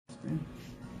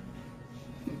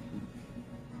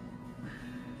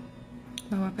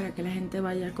Vamos a esperar que la gente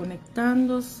vaya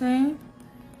conectándose.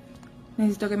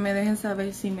 Necesito que me dejen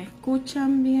saber si me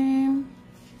escuchan bien.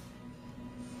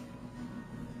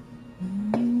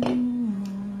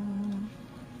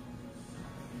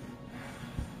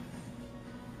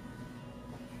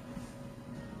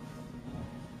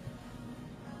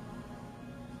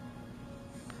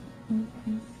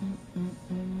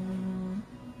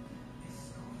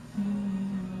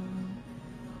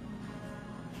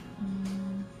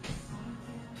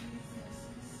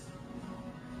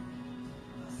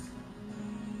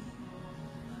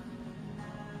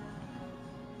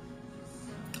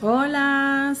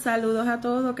 Hola, saludos a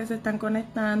todos que se están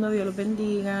conectando, Dios los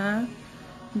bendiga.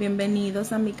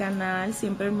 Bienvenidos a mi canal,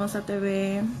 Siempre Hermosa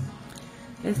TV.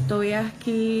 Estoy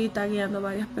aquí tagueando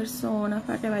varias personas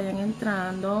para que vayan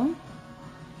entrando.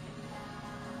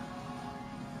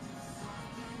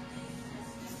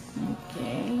 Ok.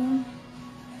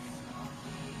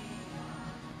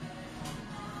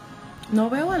 No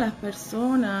veo a las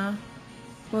personas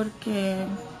porque...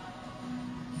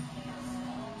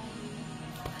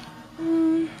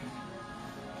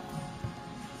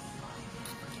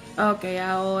 Ok,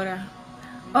 ahora.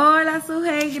 Hola,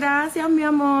 Sujei, gracias, mi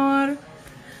amor.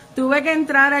 Tuve que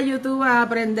entrar a YouTube a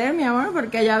aprender, mi amor,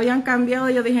 porque ya habían cambiado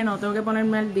y yo dije, no, tengo que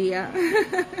ponerme al día.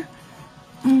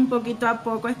 Un poquito a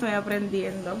poco estoy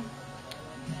aprendiendo.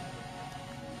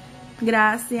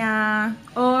 Gracias.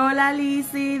 Hola,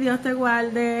 Lizzy, Dios te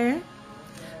guarde.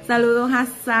 Saludos a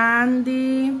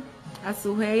Sandy, a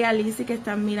Sujei y a Lizzy que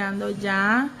están mirando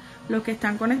ya. Los que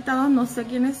están conectados no sé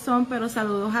quiénes son, pero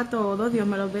saludos a todos. Dios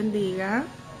me los bendiga.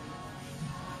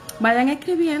 Vayan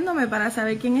escribiéndome para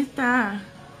saber quién está.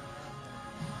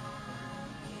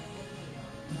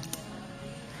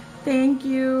 Thank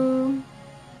you.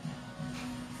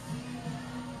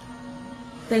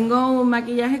 Tengo un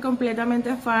maquillaje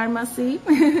completamente Pharmacy.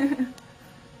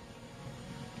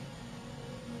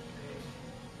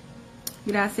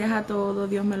 Gracias a todos.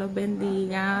 Dios me los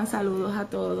bendiga. Saludos a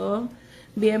todos.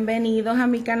 Bienvenidos a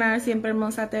mi canal Siempre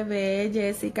Hermosa TV,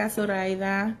 Jessica,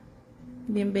 Zoraida,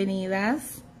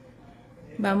 bienvenidas.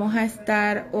 Vamos a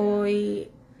estar hoy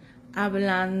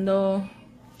hablando,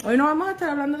 hoy no vamos a estar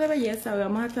hablando de belleza, hoy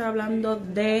vamos a estar hablando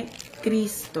de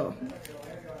Cristo.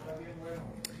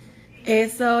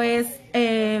 Eso es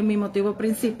mi motivo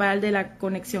principal de la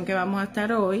conexión que vamos a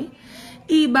estar hoy.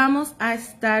 Y vamos a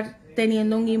estar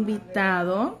teniendo un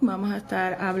invitado, vamos a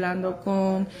estar hablando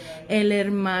con el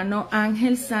hermano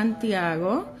Ángel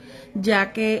Santiago,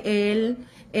 ya que él,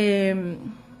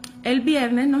 el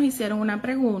viernes nos hicieron una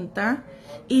pregunta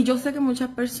y yo sé que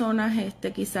muchas personas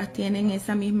quizás tienen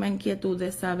esa misma inquietud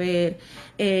de saber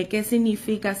qué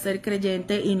significa ser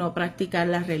creyente y no practicar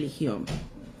la religión,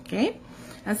 ¿ok?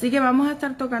 Así que vamos a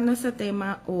estar tocando ese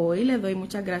tema hoy. Les doy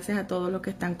muchas gracias a todos los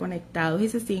que están conectados y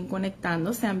se siguen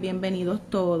conectando. Sean bienvenidos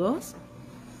todos.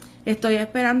 Estoy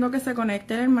esperando que se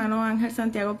conecte el hermano Ángel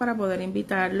Santiago para poder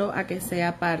invitarlo a que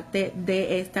sea parte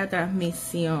de esta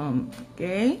transmisión.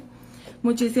 ¿Ok?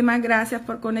 Muchísimas gracias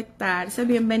por conectarse.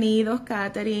 Bienvenidos,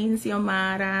 Catherine,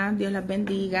 Xiomara. Dios las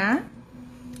bendiga.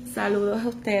 Saludos a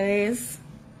ustedes.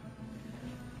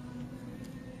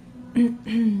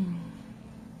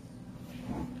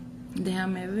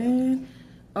 Déjame ver.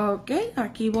 Ok,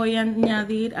 aquí voy a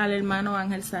añadir al hermano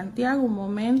Ángel Santiago. Un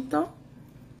momento.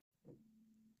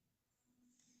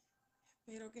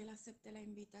 Espero que él acepte la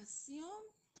invitación.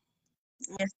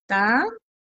 ¿Está?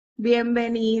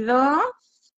 Bienvenido.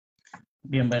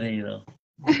 Bienvenido.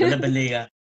 Dios les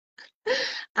bendiga.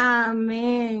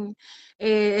 Amén.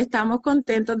 Estamos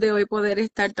contentos de hoy poder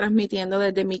estar transmitiendo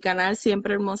desde mi canal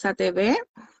Siempre Hermosa TV.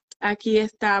 Aquí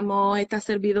estamos esta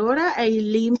servidora,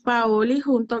 Eileen Paoli,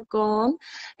 junto con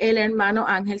el hermano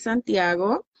Ángel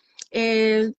Santiago.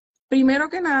 Primero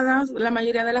que nada, la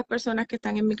mayoría de las personas que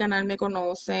están en mi canal me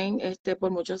conocen por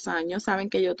muchos años, saben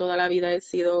que yo toda la vida he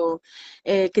sido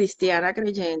cristiana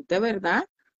creyente, ¿verdad?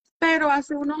 Pero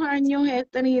hace unos años he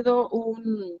tenido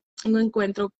un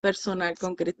encuentro personal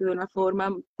con Cristo de una forma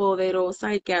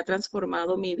poderosa y que ha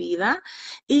transformado mi vida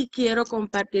y quiero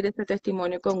compartir este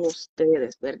testimonio con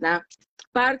ustedes, ¿verdad?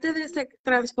 Parte de esa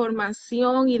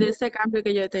transformación y de ese cambio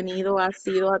que yo he tenido ha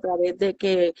sido a través de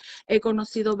que he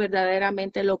conocido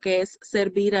verdaderamente lo que es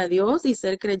servir a Dios y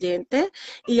ser creyente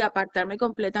y apartarme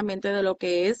completamente de lo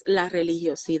que es la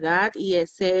religiosidad y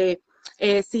ese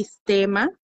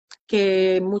sistema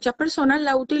que muchas personas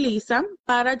la utilizan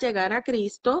para llegar a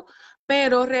Cristo,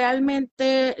 pero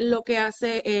realmente lo que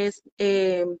hace es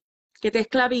que te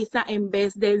esclaviza en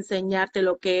vez de enseñarte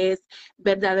lo que es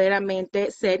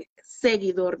verdaderamente ser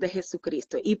seguidor de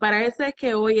Jesucristo. Y para eso es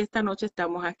que hoy, esta noche,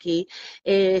 estamos aquí,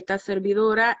 esta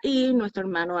servidora y nuestro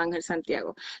hermano Ángel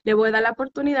Santiago. Le voy a dar la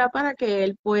oportunidad para que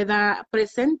él pueda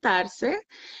presentarse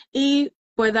y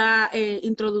pueda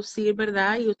introducir,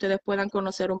 ¿verdad? Y ustedes puedan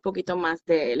conocer un poquito más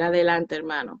de él. Adelante,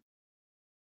 hermano.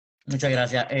 Muchas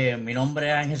gracias. Mi nombre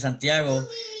es Ángel Santiago,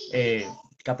 eh,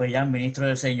 capellán, ministro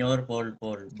del Señor por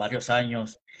varios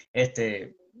años.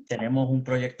 Tenemos un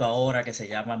proyecto ahora que se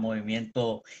llama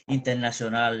Movimiento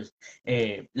Internacional.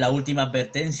 La última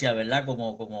advertencia, ¿verdad?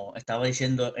 Como estaba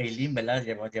diciendo Eileen, ¿verdad?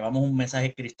 Llevamos un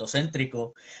mensaje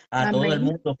cristocéntrico a todo el Amén.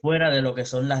 mundo fuera de lo que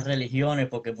son las religiones,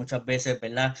 porque muchas veces,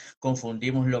 ¿verdad?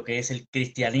 Confundimos lo que es el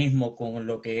cristianismo con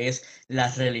lo que es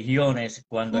las religiones,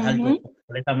 cuando es algo Ujú.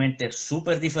 completamente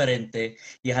súper diferente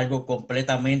y es algo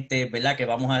completamente, ¿verdad? Que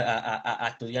vamos a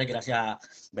estudiar gracias a,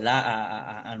 ¿verdad?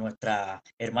 A nuestra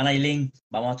hermana Aileen.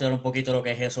 Vamos a estudiar un poquito lo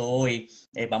que es eso hoy.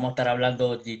 Vamos a estar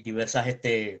hablando de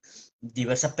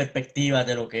diversas perspectivas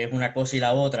de lo que es una cosa y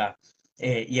la otra.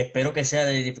 Y espero que sea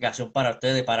de edificación para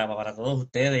ustedes, para todos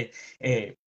ustedes.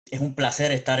 Es un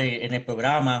placer estar en el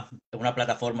programa, es una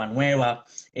plataforma nueva.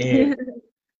 Eh,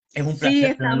 es un Sí,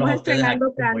 placer tenerlos estamos a ustedes aquí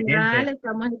estrenando como canal, oyentes.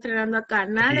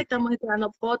 Sí, estamos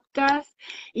estrenando podcast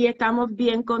y estamos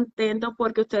bien contentos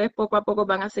porque ustedes poco a poco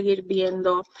van a seguir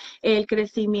viendo el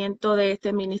crecimiento de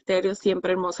este ministerio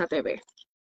Siempre Hermosa TV.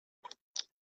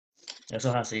 eso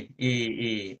es así.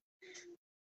 Y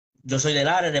yo soy del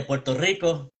área de Puerto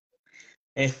Rico,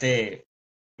 este,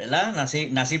 ¿verdad?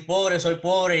 Nací pobre, soy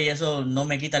pobre y eso no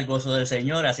me quita el gozo del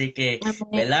Señor, así que, Amén.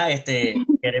 ¿verdad?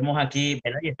 Queremos aquí,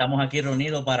 ¿verdad? Y estamos aquí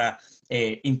reunidos para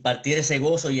impartir ese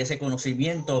gozo y ese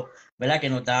conocimiento, ¿verdad? Que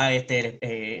nos da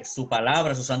su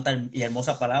palabra, su santa y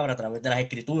hermosa palabra a través de las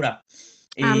Escrituras.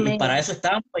 Y para Amén. eso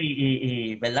estamos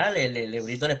 ¿verdad? Le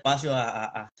brindo el espacio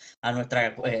a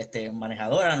nuestra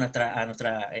manejadora, que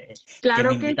me Claro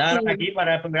que invitaron sí. aquí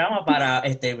para el programa,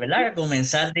 ¿verdad?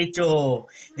 Comenzar dicho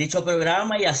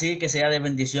programa y así que sea de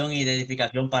bendición y de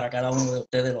edificación para cada uno de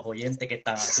ustedes, los oyentes que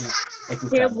están aquí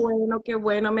escuchando. Qué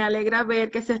bueno, me alegra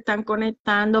ver que se están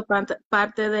conectando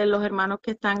parte de los hermanos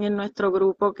que están en nuestro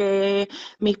grupo, que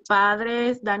mis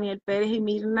padres, Daniel Pérez y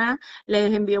Mirna,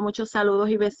 les envío muchos saludos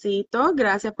y besitos.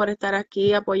 Gracias por estar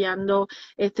aquí apoyando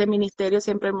este ministerio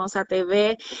Siempre Hermosa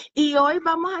TV. Y hoy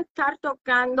vamos a estar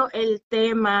tocando el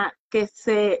tema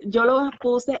yo lo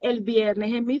puse el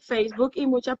viernes en mi Facebook y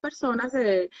muchas personas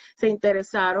se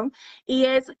interesaron, y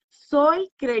es: soy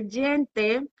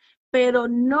creyente pero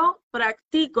no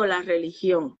practico la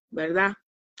religión, ¿verdad?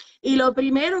 Y lo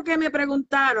primero que me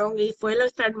preguntaron, y fue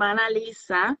nuestra hermana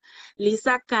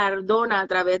Lisa Cardona, a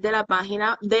través de la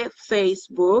página de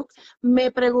Facebook,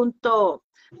 me preguntó,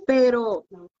 pero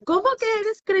 ¿cómo que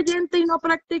eres creyente y no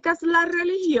practicas la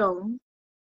religión?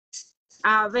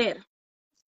 A ver,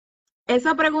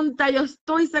 esa pregunta yo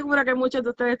estoy segura que muchos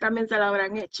de ustedes también se la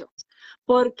habrán hecho,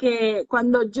 porque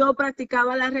cuando yo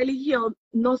practicaba la religión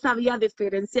no sabía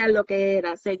diferenciar lo que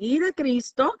era seguir a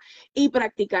Cristo y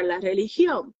practicar la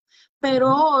religión.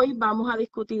 Pero hoy vamos a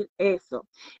discutir eso.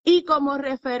 Y como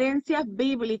referencias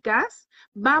bíblicas,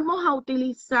 vamos a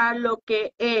utilizar lo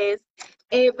que es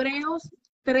Hebreos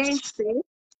 13,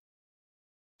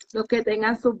 los que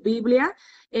tengan su Biblia.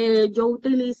 Yo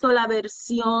utilizo la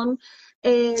versión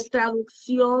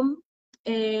traducción,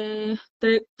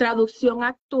 traducción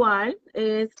actual,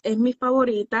 es mi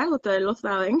favorita, ustedes lo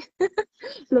saben.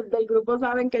 Los del grupo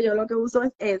saben que yo lo que uso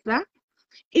es esa.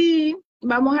 Y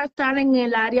vamos a estar en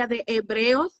el área de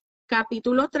Hebreos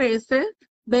capítulo 13,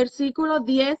 versículos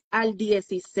 10 al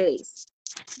 16.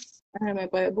 ¿Me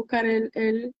puedes buscar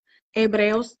el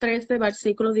Hebreos 13,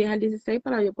 versículos 10 al 16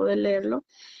 para yo poder leerlo?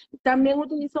 También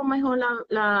utilizo mejor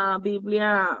la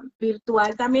Biblia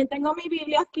virtual. También tengo mi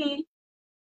Biblia aquí.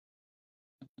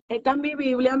 Esta es mi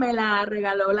Biblia, me la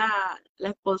regaló la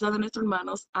esposa de nuestro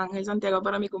hermano Ángel Santiago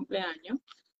para mi cumpleaños.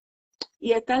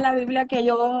 Y esta es la Biblia que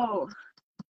yo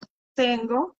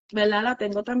tengo, ¿verdad? La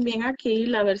tengo también aquí,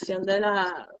 la versión de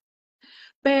la...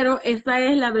 Pero esta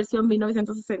es la versión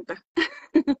 1960.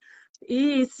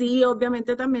 Y sí,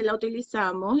 obviamente también la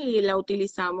utilizamos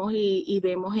y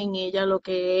vemos en ella lo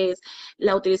que es,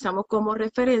 la utilizamos como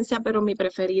referencia, pero mi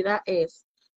preferida es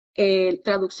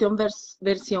traducción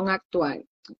versión actual.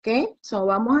 ¿Ok? So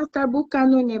vamos a estar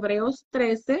buscando en Hebreos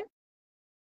 13.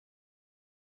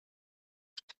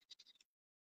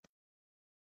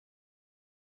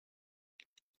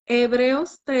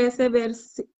 Hebreos 13,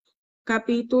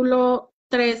 capítulo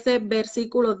 13,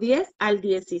 versículo 10 al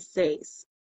 16.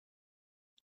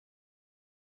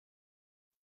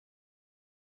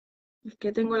 Es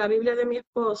que tengo la Biblia de mi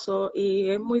esposo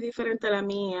y es muy diferente a la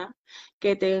mía,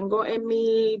 que tengo en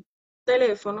mi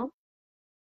teléfono.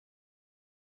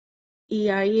 Y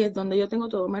ahí es donde yo tengo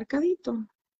todo marcadito.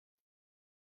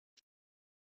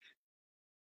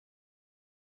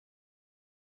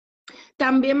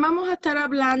 También vamos a estar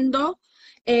hablando,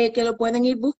 que lo pueden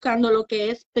ir buscando, lo que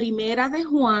es Primera de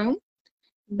Juan,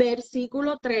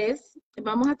 versículo 3.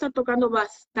 Vamos a estar tocando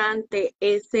bastante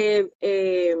ese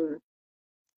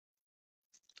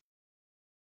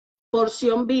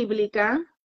porción bíblica.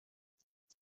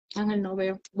 Ángel, no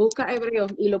veo. Busca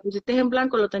Hebreos y lo pusiste en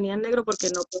blanco, lo tenía en negro porque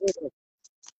no puedo ver.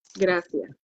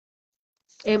 Gracias.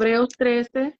 Hebreos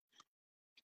 13.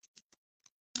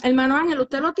 Hermano Ángel,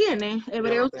 ¿usted lo tiene?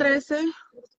 Hebreos 13.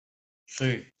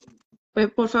 Sí. Pues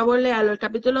por favor, léalo. El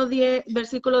capítulo 10,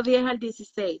 versículo 10 al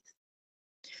 16.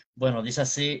 Bueno, dice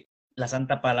así la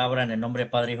santa palabra en el nombre de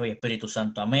Padre, Hijo y Espíritu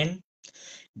Santo. Amén.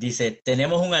 Dice,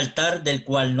 tenemos un altar del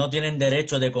cual no tienen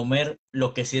derecho de comer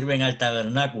los que sirven al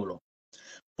tabernáculo,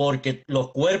 porque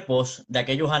los cuerpos de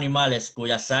aquellos animales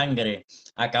cuya sangre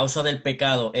a causa del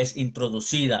pecado es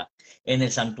introducida en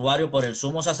el santuario por el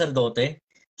sumo sacerdote,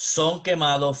 son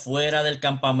quemados fuera del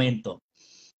campamento,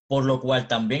 por lo cual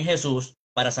también Jesús,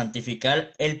 para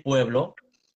santificar el pueblo,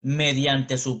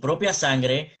 mediante su propia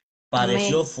sangre,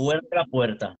 padeció Amén. fuera de la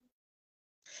puerta.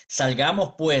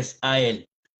 Salgamos pues a él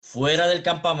fuera del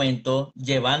campamento,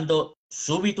 llevando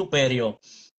su vituperio,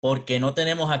 porque no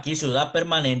tenemos aquí ciudad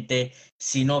permanente,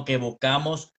 sino que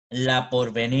buscamos la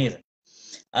porvenir.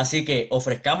 Así que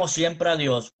ofrezcamos siempre a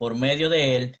Dios por medio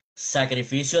de él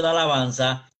sacrificio de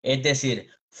alabanza, es decir,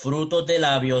 frutos de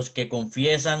labios que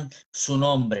confiesan su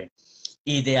nombre.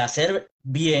 Y de hacer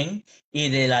bien y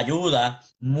de la ayuda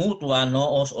mutua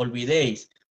no os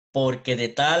olvidéis, porque de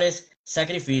tales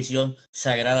sacrificios se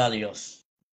agrada a Dios.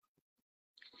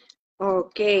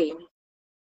 Ok.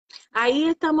 Ahí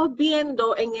estamos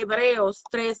viendo en Hebreos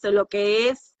 13 lo que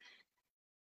es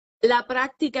la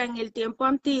práctica en el tiempo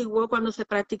antiguo, cuando se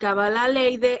practicaba la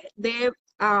ley de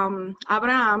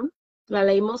Abraham, la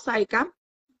ley mosaica.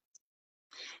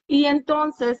 Y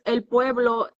entonces el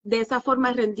pueblo de esa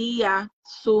forma rendía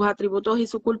sus atributos y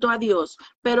su culto a Dios.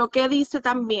 Pero ¿qué dice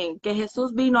también? Que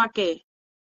Jesús vino a ¿qué?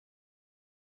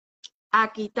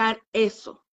 A quitar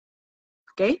eso.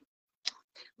 ¿Ok?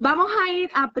 Vamos a ir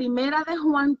a Primera de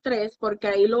Juan 3, porque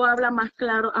ahí lo habla más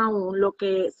claro aún, lo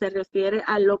que se refiere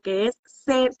a lo que es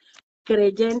ser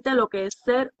creyente, lo que es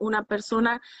ser una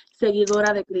persona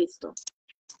seguidora de Cristo.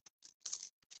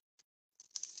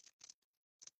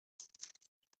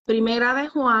 Primera de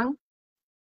Juan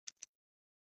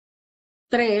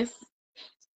 3,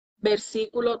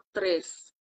 versículo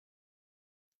 3.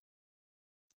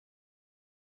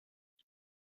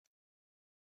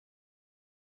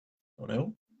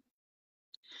 ¿Lo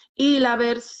Y la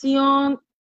versión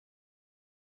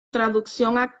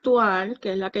traducción actual,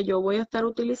 que es la que yo voy a estar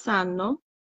utilizando,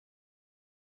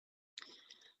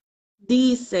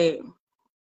 dice: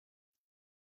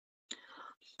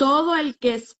 todo el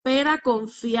que espera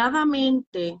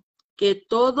confiadamente que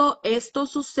todo esto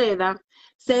suceda,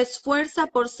 se esfuerza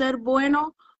por ser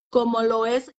bueno como lo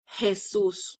es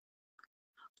Jesús.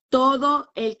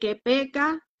 Todo el que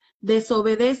peca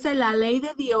desobedece la ley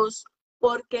de Dios,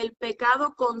 porque el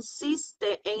pecado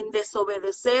consiste en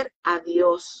desobedecer a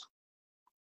Dios.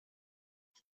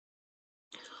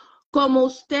 Como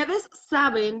ustedes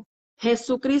saben,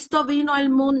 Jesucristo vino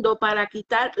al mundo para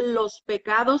quitar los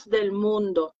pecados del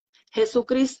mundo.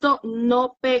 Jesucristo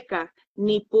no peca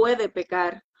ni puede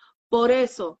pecar. Por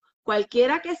eso,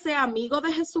 cualquiera que sea amigo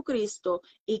de Jesucristo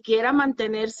y quiera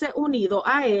mantenerse unido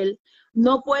a él,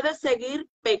 no puede seguir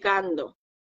pecando.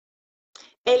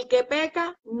 El que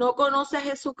peca no conoce a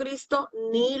Jesucristo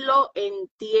ni lo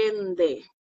entiende.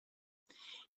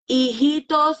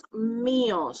 Hijitos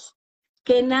míos,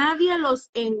 que nadie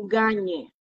los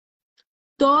engañe.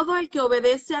 Todo el que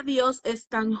obedece a Dios es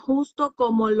tan justo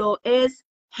como lo es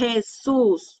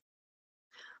Jesús.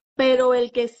 Pero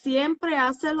el que siempre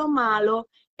hace lo malo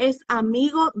es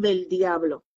amigo del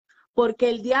diablo,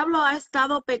 porque el diablo ha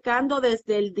estado pecando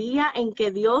desde el día en que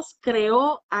Dios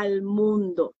creó al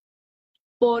mundo.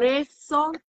 Por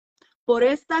eso, por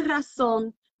esta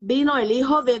razón, vino el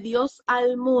Hijo de Dios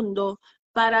al mundo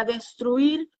para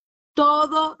destruir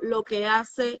todo lo que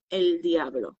hace el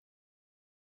diablo.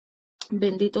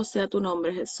 Bendito sea tu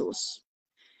nombre, Jesús.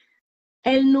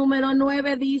 El número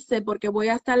 9 dice, porque voy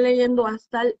a estar leyendo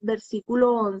hasta el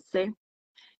versículo 11,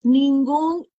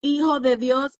 ningún hijo de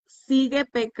Dios sigue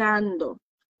pecando,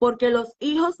 porque los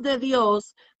hijos de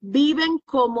Dios viven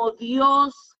como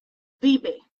Dios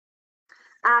vive.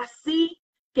 Así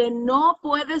que no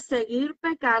puede seguir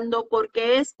pecando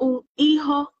porque es un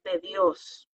hijo de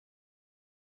Dios.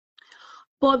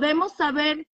 Podemos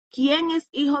saber quién es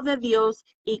hijo de Dios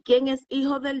y quién es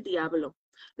hijo del diablo.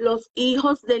 Los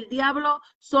hijos del diablo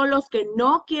son los que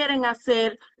no quieren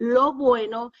hacer lo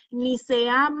bueno ni se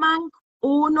aman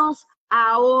unos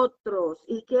a otros.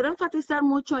 Y quiero enfatizar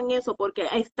mucho en eso porque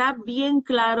está bien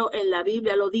claro en la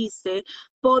Biblia, lo dice.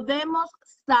 Podemos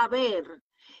saber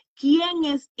quién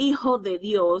es hijo de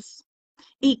Dios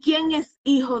y quién es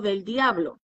hijo del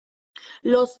diablo.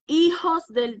 Los hijos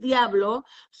del diablo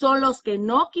son los que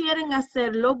no quieren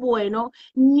hacer lo bueno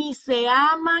ni se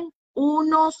aman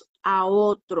unos a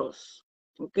otros.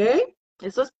 ¿Ok?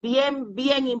 Eso es bien,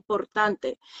 bien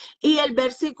importante. Y el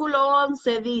versículo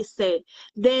 11 dice,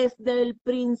 desde el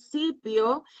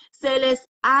principio se les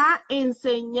ha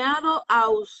enseñado a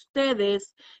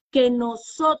ustedes que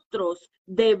nosotros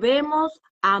debemos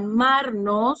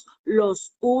amarnos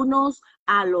los unos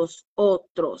a los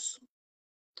otros.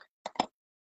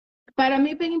 Para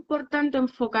mí es bien importante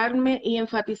enfocarme y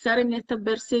enfatizar en estos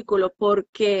versículos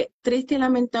porque triste y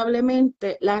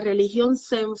lamentablemente la religión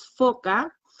se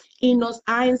enfoca y nos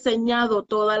ha enseñado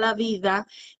toda la vida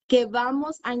que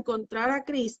vamos a encontrar a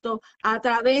Cristo a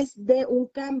través de un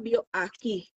cambio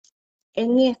aquí,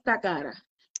 en esta cara,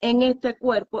 en este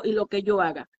cuerpo y lo que yo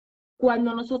haga.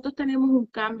 Cuando nosotros tenemos un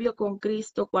cambio con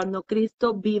Cristo, cuando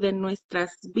Cristo vive en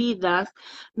nuestras vidas,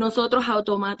 nosotros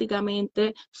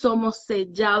automáticamente somos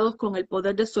sellados con el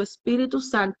poder de su Espíritu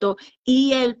Santo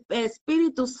y el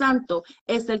Espíritu Santo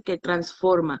es el que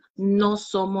transforma, no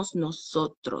somos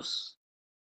nosotros.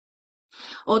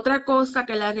 Otra cosa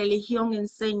que la religión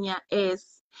enseña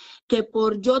es que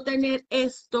por yo tener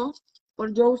esto,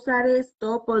 por yo usar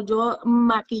esto, por yo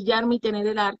maquillarme y tener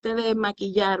el arte de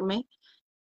maquillarme,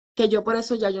 que yo por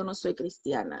eso ya yo no soy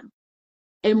cristiana.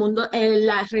 El mundo,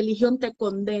 la religión te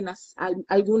condena,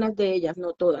 algunas de ellas,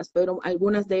 no todas, pero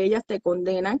algunas de ellas te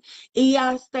condenan y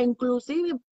hasta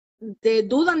inclusive te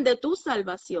dudan de tu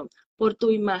salvación por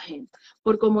tu imagen,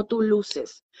 por cómo tú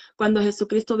luces. Cuando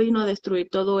Jesucristo vino a destruir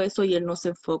todo eso y Él no se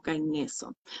enfoca en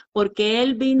eso, porque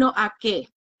Él vino ¿a qué?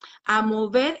 A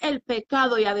mover el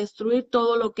pecado y a destruir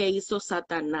todo lo que hizo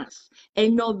Satanás.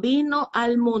 Él no vino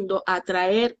al mundo a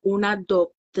traer una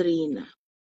doctrina.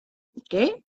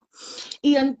 ¿Ok?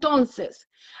 Y entonces,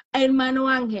 hermano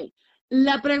Ángel,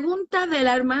 la pregunta de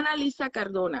la hermana Lisa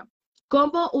Cardona,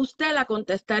 ¿cómo usted la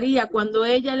contestaría cuando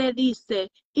ella le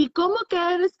dice, ¿y cómo que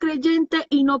eres creyente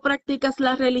y no practicas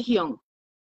la religión?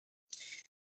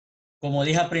 Como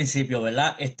dije al principio,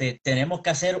 ¿verdad? Tenemos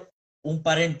que hacer un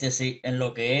paréntesis en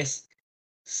lo que es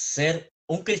ser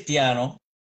un cristiano,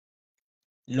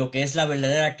 lo que es la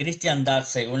verdadera cristiandad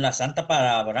según la Santa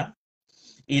Palabra,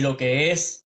 y lo que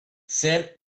es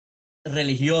ser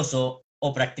religioso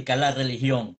o practicar la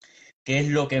religión, que es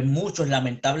lo que muchos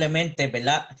lamentablemente,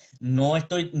 ¿verdad? No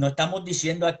estamos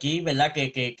diciendo aquí, ¿verdad?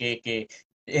 Que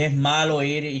es malo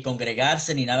ir y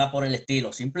congregarse ni nada por el estilo,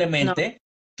 No, simplemente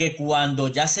que cuando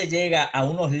ya se llega a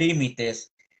unos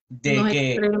límites de unos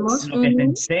que extremos. lo que se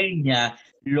enseña,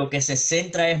 lo que se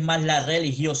centra es más la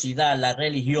religiosidad, la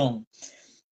religión.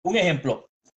 Un ejemplo,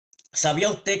 ¿sabía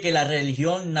usted que la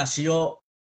religión nació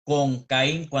con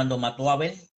Caín cuando mató a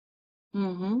Abel?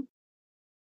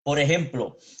 Por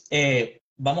ejemplo,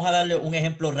 vamos a darle un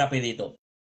ejemplo rapidito.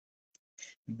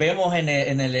 Vemos en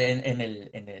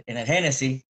el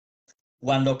Génesis,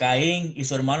 cuando Caín y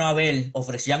su hermano Abel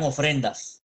ofrecían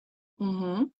ofrendas.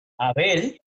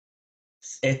 Abel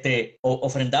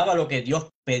ofrendaba lo que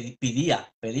Dios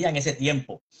pedía en ese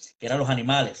tiempo, que eran los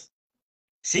animales.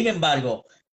 Sin embargo,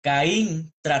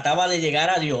 Caín trataba de llegar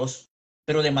a Dios,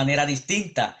 pero de manera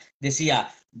distinta.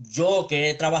 Decía, yo que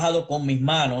he trabajado con mis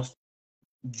manos,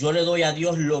 yo le doy a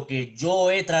Dios lo que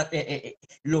yo he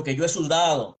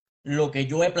sudado, lo que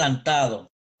yo he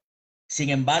plantado. Sin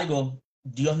embargo,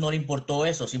 Dios no le importó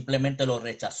eso, simplemente lo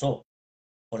rechazó.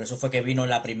 Por eso fue que vino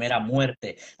la primera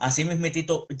muerte. Así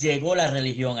mismitito llegó la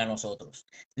religión a nosotros.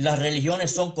 Las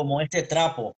religiones son como este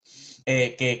trapo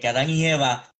que Adán y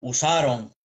Eva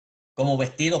usaron como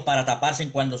vestidos para taparse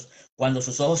cuando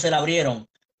sus ojos se le abrieron,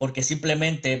 porque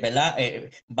simplemente, ¿verdad?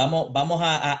 Vamos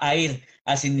a ir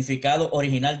al significado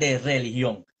original de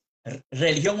religión.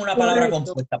 Religión es una palabra Correcto.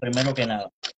 compuesta, primero que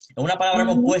nada. Es una palabra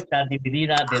compuesta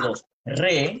dividida de dos.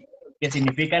 Re, que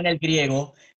significa en el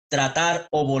griego tratar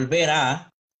o volver a,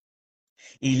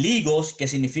 y ligos, que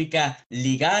significa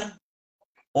ligar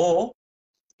o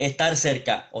estar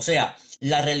cerca. O sea,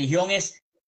 la religión es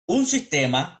un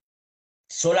sistema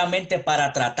solamente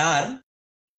para tratar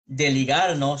de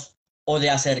ligarnos o de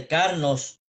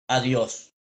acercarnos a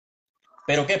Dios.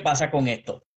 Pero ¿qué pasa con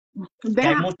esto? Que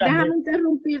hay mucha Déjame gente.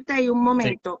 interrumpirte ahí un Sí,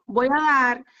 momento. Voy a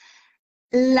dar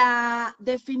la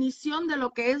definición de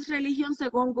lo que es religión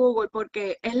según Google,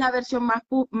 porque es la versión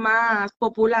más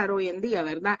popular hoy en día,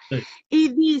 ¿verdad? Sí. Y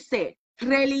dice,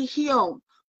 religión,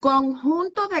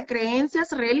 conjunto de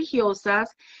creencias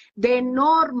religiosas, de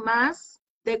normas,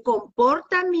 de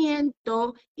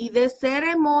comportamiento y de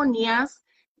ceremonias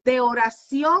de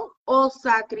oración o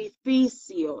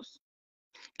sacrificios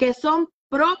que son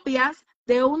propias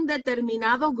de un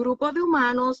determinado grupo de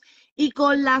humanos y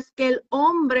con las que el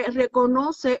hombre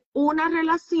reconoce una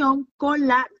relación con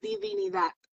la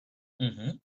divinidad.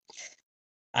 Ujú.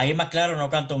 Ahí más claro no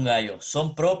canta un gallo.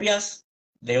 Son propias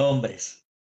de hombres.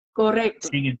 Correcto.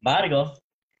 Sin embargo,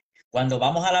 cuando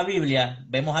vamos a la Biblia,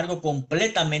 vemos algo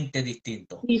completamente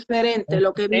distinto. Diferente, Un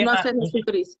lo que vino a sistema, ser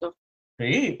Jesucristo.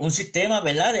 sí, un sistema,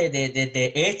 ¿verdad?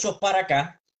 De hechos para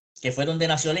acá, que fue donde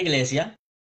nació la iglesia,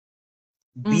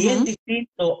 bien Ujú.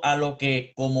 distinto a lo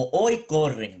que como hoy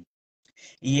corren.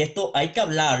 Y esto hay que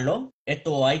hablarlo,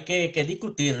 esto hay que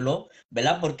discutirlo,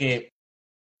 ¿verdad? Porque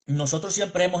nosotros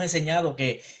siempre hemos enseñado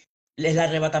que el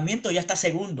arrebatamiento ya está a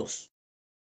segundos.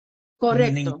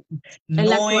 Nin- Correcto, en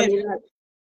la No es, actualidad.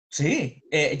 sí,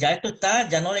 ya esto está,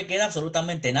 ya no le queda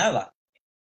absolutamente nada.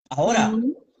 Ahora,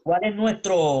 Ujú. ¿cuál es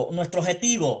nuestro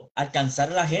objetivo?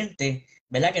 Alcanzar a la gente,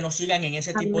 ¿verdad? Que no sigan en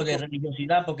ese tipo de Amigo.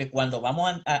 religiosidad, porque cuando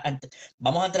vamos a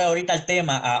entrar ahorita al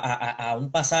tema, a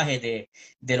un pasaje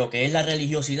de lo que es la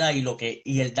religiosidad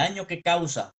y el daño que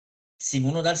causa sin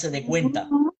uno darse de cuenta,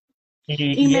 Ujú.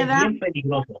 Y y me es da bien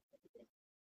peligroso.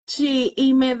 Sí,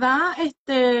 y me da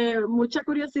mucha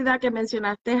curiosidad que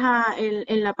mencionaste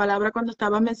en la palabra cuando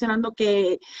estabas mencionando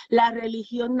que la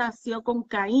religión nació con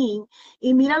Caín.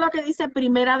 Y mira lo que dice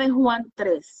Primera de Juan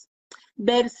 3,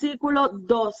 versículo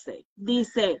 12.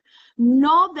 Dice,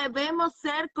 no debemos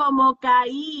ser como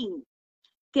Caín,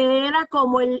 que era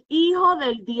como el hijo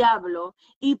del diablo,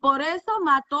 y por eso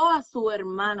mató a su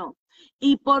hermano.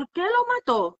 ¿Y por qué lo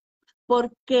mató?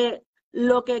 Porque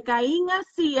lo que Caín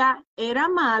hacía era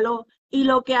malo y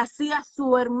lo que hacía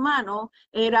su hermano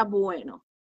era bueno.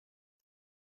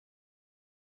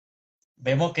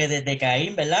 Vemos que desde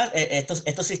Caín, ¿verdad?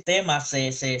 Estos sistemas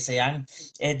se han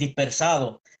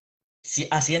dispersado,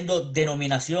 haciendo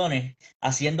denominaciones,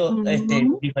 haciendo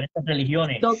Ujú. diferentes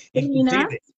religiones, Doctrinas.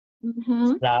 inclusive.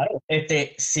 Ujú, Claro,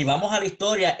 si vamos a la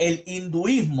historia, el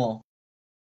hinduismo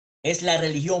es la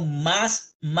religión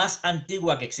más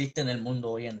antigua que existe en el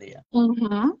mundo hoy en día.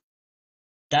 ujú.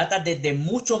 Data desde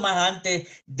mucho más antes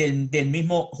del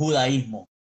mismo judaísmo.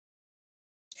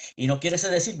 Y no quiere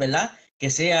decir, ¿verdad?, que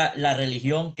sea la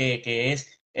religión que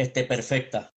es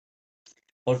perfecta.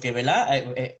 Porque, ¿verdad?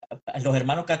 Los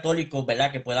hermanos católicos,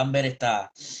 ¿verdad?, que puedan ver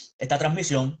esta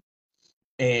transmisión,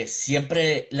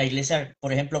 siempre la iglesia,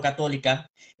 por ejemplo, católica,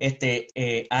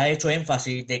 ha hecho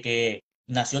énfasis de que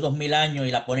nació 2000 años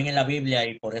y la ponen en la Biblia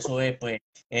y por eso es, pues,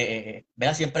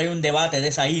 ¿verdad? Siempre hay un debate de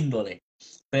esa índole,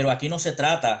 pero aquí no se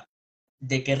trata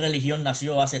de qué religión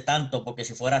nació hace tanto, porque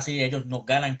si fuera así, ellos nos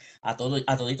ganan a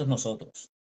toditos nosotros.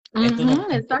 Esto, no,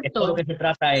 Ujú, esto lo exacto. que se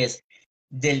trata es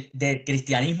del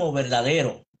cristianismo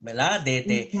verdadero, ¿verdad?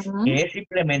 Ujú. Que es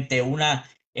simplemente una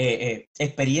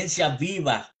experiencia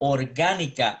viva,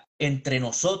 orgánica entre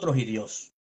nosotros y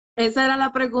Dios. Esa era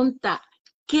la pregunta.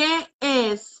 ¿Qué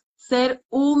es ser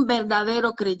un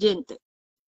verdadero creyente?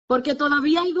 Porque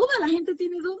todavía hay duda, la gente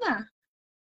tiene duda.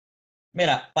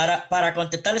 Mira, para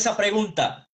contestar esa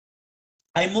pregunta,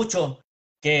 hay muchos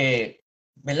que,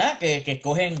 ¿verdad? Que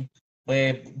cogen,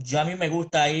 pues yo a mí me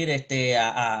gusta ir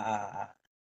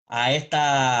a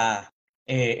esta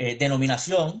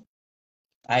denominación,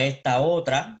 a esta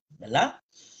otra, ¿verdad?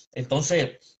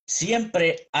 Entonces,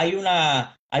 siempre hay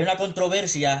una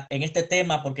controversia en este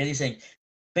tema porque dicen,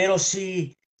 pero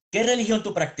si, ¿qué religión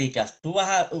tú practicas?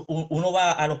 Uno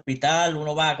va al hospital,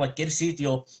 uno va a cualquier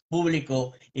sitio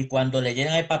público y cuando le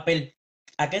llenan el papel,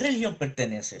 ¿a qué religión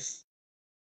perteneces?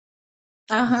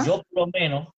 Ajá. Yo por lo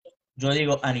menos, yo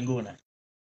digo a ninguna.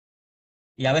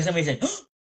 Y a veces me dicen, "¡Ah!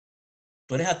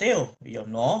 ¿Tú eres ateo?" Y yo,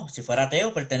 no, si fuera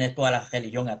ateo, pertenezco a la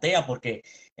religión atea porque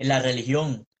la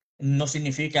religión no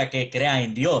significa que crea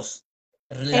en Dios.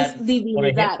 Es Por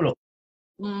divinidad. ejemplo,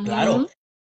 claro, Ujú,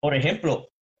 por ejemplo,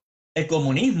 el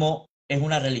comunismo es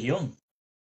una religión.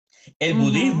 El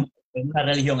budismo ujú, es una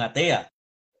religión atea.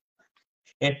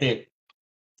 Este,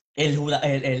 el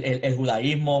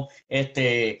judaísmo,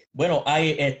 bueno,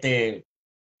 hay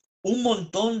un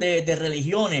montón de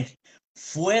religiones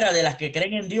fuera de las que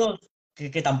creen en Dios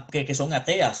que son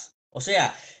ateas. O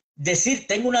sea, decir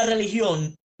tengo una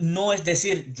religión no es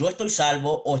decir yo estoy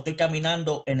salvo o estoy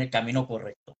caminando en el camino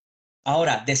correcto.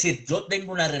 Ahora, decir yo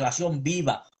tengo una relación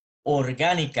viva,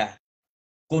 orgánica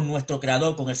con nuestro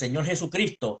Creador, con el Señor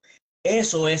Jesucristo,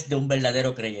 Eso es de un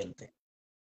verdadero creyente.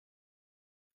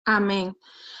 Amén.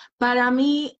 Para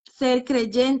mí, ser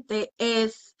creyente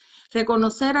es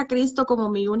reconocer a Cristo como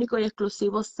mi único y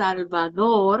exclusivo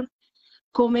Salvador,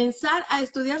 comenzar a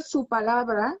estudiar su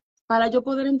palabra para yo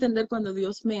poder entender cuando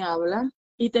Dios me habla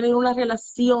y tener una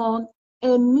relación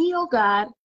en mi hogar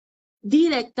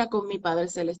directa con mi Padre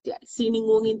Celestial, sin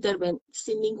ningún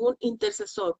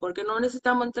intercesor, porque no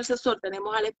necesitamos intercesor,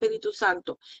 tenemos al Espíritu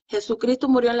Santo. Jesucristo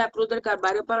murió en la cruz del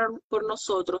Calvario por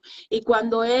nosotros, y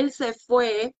cuando Él se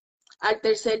fue al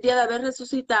tercer día de haber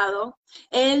resucitado,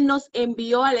 Él nos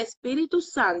envió al Espíritu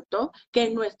Santo, que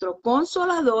es nuestro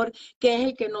consolador, que es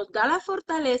el que nos da la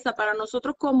fortaleza para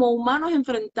nosotros como humanos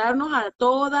enfrentarnos a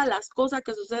todas las cosas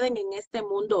que suceden en este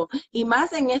mundo, y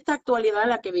más en esta actualidad en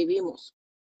la que vivimos.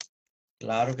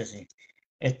 Claro que sí.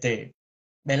 Este,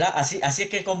 ¿Verdad? Así es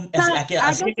que, Hay que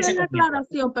así es que hacer se la comienza.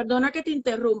 aclaración, perdona que te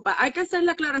interrumpa, hay que hacer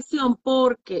la aclaración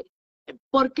porque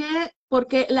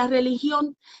la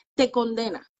religión te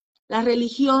condena, la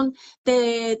religión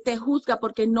te juzga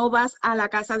porque no vas a la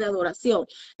casa de adoración.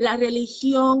 La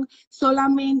religión,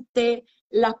 solamente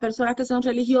las personas que son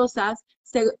religiosas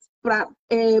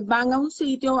van a un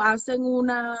sitio, hacen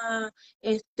una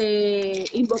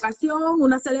invocación,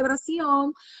 una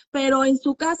celebración, pero en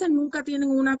su casa nunca tienen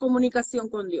una comunicación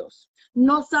con Dios.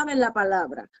 No saben la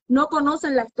palabra, no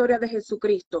conocen la historia de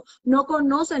Jesucristo, no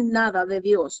conocen nada de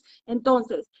Dios.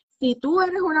 Entonces, si tú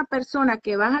eres una persona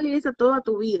que vas a la iglesia toda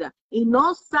tu vida y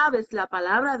no sabes la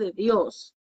palabra de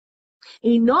Dios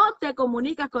y no te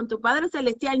comunicas con tu Padre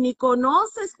Celestial ni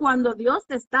conoces cuando Dios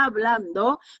te está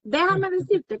hablando, déjame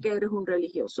decirte que eres un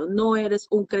religioso, no eres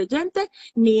un creyente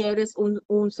ni eres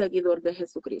un seguidor de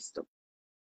Jesucristo.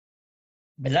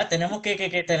 ¿Verdad? Tenemos que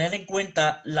tener en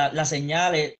cuenta las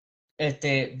señales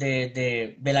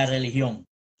de la religión.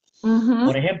 Ujú.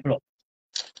 Por ejemplo,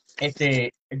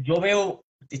 yo veo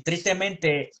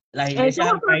tristemente las Eso iglesias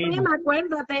es han otro caído. tema,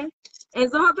 acuérdate.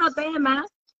 Eso es otro tema.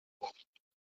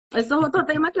 Eso es otro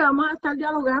tema que vamos a estar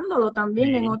dialogándolo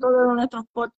también en Sí. otro de nuestros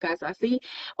podcasts. Así,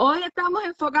 hoy estamos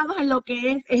enfocados en lo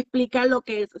que es explicar lo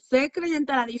que es ser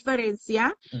creyente, la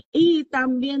diferencia, y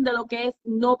también de lo que es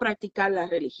no practicar la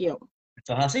religión.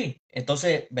 Esto es así.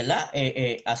 Entonces, ¿verdad?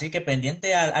 Así que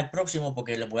pendiente al próximo,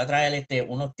 porque les voy a traer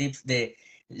unos tips de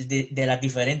las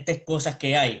diferentes cosas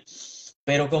que hay.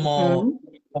 Pero como, Ujú,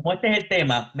 como este es el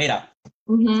tema, mira,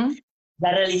 ujú.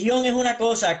 la religión es una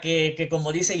cosa que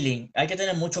como dice Eileen, hay que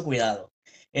tener mucho cuidado.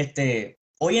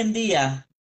 Hoy en día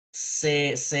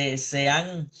se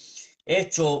han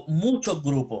hecho muchos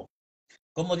grupos.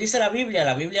 Como dice la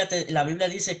Biblia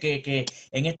dice que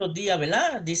en estos días,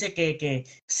 ¿verdad? Dice que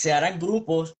se harán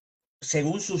grupos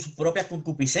según sus propias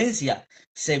concupiscencias,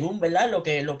 según, ¿verdad? Lo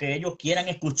que ellos quieran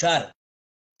escuchar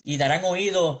y darán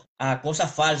oído a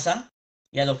cosas falsas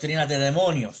y a doctrinas de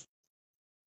demonios.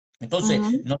 Entonces,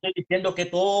 Ujú. no estoy diciendo que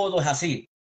todo es así,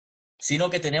 sino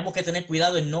que tenemos que tener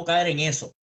cuidado en no caer en eso.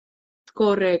 ¿Por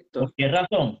Correcto. qué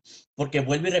razón? Porque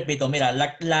vuelvo y repito, mira,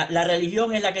 la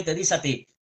religión es la que te dice a ti,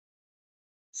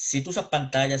 si tú usas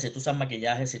pantallas, si tú usas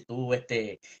maquillaje, si tú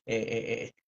que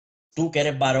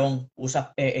eres varón,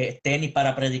 usas tenis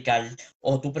para predicar,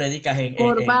 o tú predicas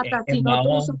Corbata, si en no te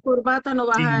usas mahón corbata, no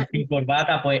vas a... sin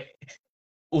corbata, pues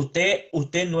usted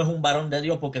no es un varón de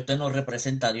Dios porque usted no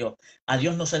representa a Dios. A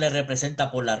Dios no se le representa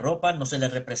por la ropa, no se le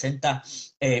representa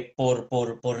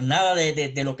por nada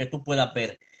de lo que tú puedas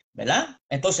ver, ¿verdad?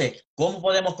 Entonces, ¿cómo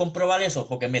podemos comprobar eso?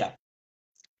 Porque mira,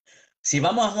 si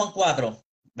vamos a Juan 4,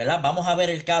 ¿verdad? Vamos a ver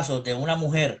el caso de una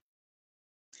mujer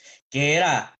que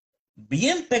era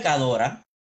bien pecadora,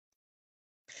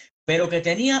 pero que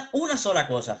tenía una sola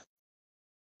cosa.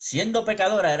 Siendo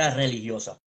pecadora, era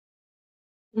religiosa.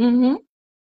 Ujú,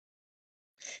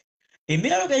 Y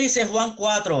mira lo que dice Juan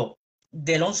 4,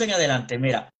 del 11 en adelante.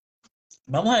 Mira,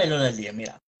 vamos a leerlo del 10.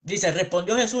 Mira, dice: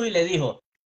 respondió Jesús y le dijo: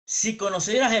 si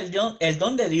conocieras el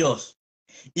don de Dios,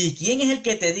 y quién es el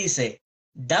que te dice,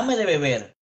 dame de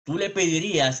beber, tú le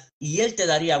pedirías y él te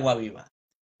daría agua viva.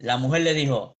 La mujer le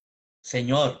dijo: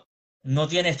 Señor, no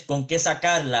tienes con qué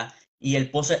sacarla y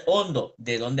el pozo es hondo.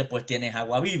 ¿De dónde pues tienes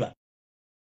agua viva?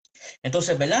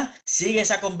 Entonces, ¿verdad? Sigue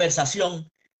esa conversación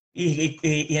y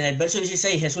en el verso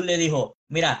 16 Jesús le dijo: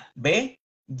 mira, ve,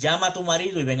 llama a tu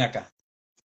marido y ven acá.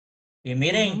 Y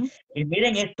miren, ujú, y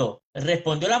miren esto.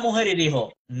 Respondió la mujer y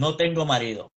dijo: no tengo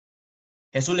marido.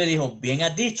 Jesús le dijo: bien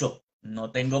has dicho,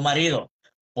 no tengo marido,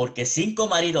 porque 5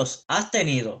 maridos has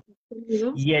tenido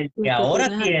ujú. y el que El que ahora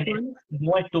tienes tienes actual.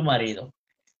 no es tu marido.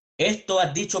 Esto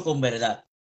has dicho con verdad.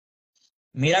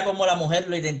 Mira cómo la mujer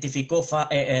lo identificó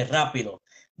rápido.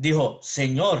 Dijo: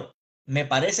 Señor, me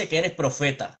parece que eres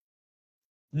profeta.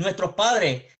 Nuestros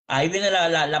padres, ahí viene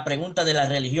la pregunta de la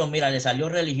religión. Mira, le salió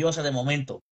religiosa de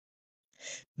momento.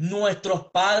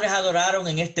 Nuestros padres adoraron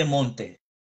en este monte.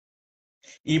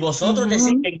 Y vosotros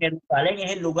decís Ujú. que en Jerusalén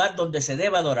es el lugar donde se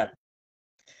debe adorar.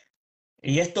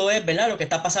 Y esto es, ¿verdad? Lo que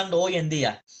está pasando hoy en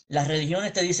día. Las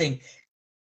religiones te dicen,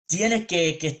 tienes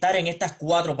que estar en estas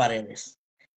cuatro paredes.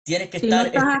 Tienes que Si no estar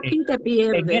estás aquí, te en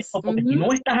pierdes. esto, porque si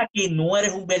no estás aquí, no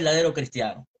eres un verdadero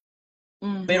cristiano.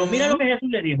 Pero mira lo Ujú. que Jesús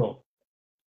le dijo.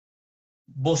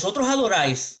 Vosotros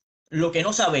adoráis lo que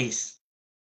no sabéis.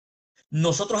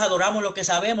 Nosotros adoramos lo que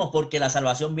sabemos porque la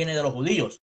salvación viene de los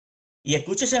judíos. Y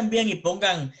escúchense bien y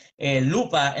pongan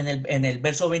lupa en el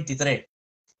verso 23.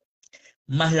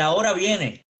 Mas la hora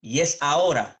viene, y es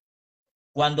ahora,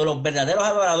 cuando los verdaderos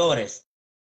adoradores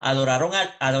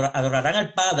adorarán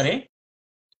al Padre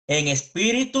en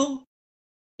espíritu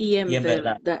Y y en en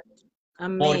verdad. verdad.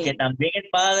 Porque Amén. también el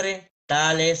Padre,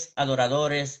 tales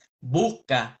adoradores,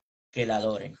 busca que la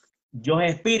adoren. Dios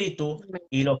es espíritu Amén.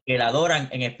 y los que la adoran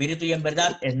en espíritu y en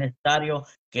verdad es necesario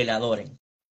que la adoren.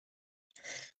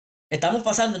 Estamos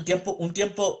pasando un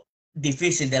tiempo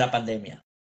difícil de la pandemia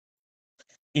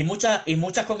y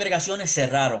muchas congregaciones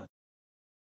cerraron.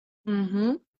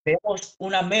 Ujú. Vemos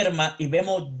una merma y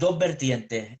vemos dos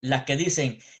vertientes, las que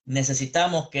dicen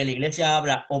necesitamos que la iglesia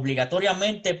abra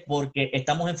obligatoriamente porque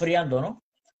estamos enfriando, ¿no?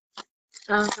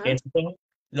 Ajá. Esos son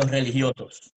los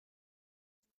religiosos.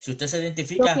 Si usted se Lo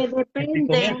identifica que con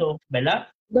dependen, eso, ¿verdad?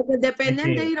 lo que dependen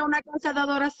de Este, ir a una casa de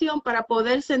adoración para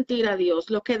poder sentir a Dios.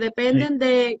 Los que sí, dependen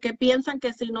de que piensan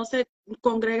que si no se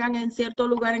congregan en cierto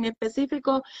lugar en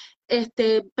específico,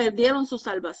 perdieron su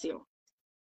salvación.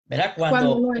 ¿verdad?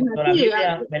 Cuando no es Cuando la así,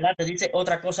 Biblia, ¿verdad? Te dice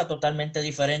otra cosa totalmente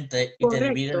diferente y te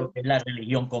divide lo correcto. que es la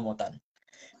religión como tal,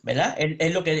 ¿verdad?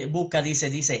 Es lo que busca,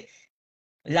 dice,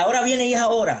 la hora viene y es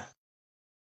ahora.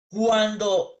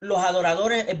 Cuando los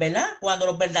adoradores, ¿verdad? Cuando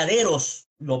los verdaderos,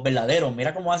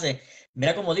 mira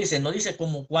cómo dice, no dice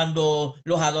como cuando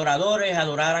los adoradores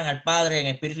adoraran al Padre en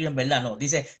espíritu y en verdad, no,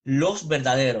 dice los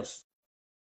verdaderos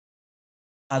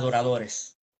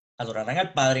adoradores adorarán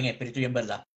al Padre en espíritu y en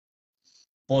verdad.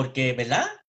 Porque, ¿verdad?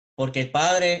 Porque el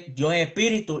Padre, Dios es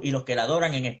espíritu y los que le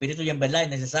adoran en espíritu y en verdad es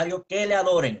necesario que le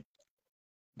adoren,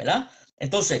 ¿verdad?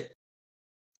 Entonces,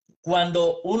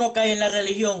 cuando uno cae en la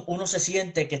religión, uno se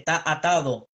siente que está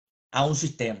atado a un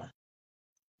sistema.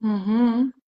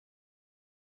 Ujú.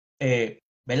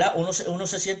 ¿Verdad? Uno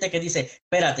se siente que dice,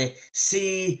 espérate,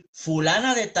 si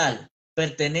fulana de tal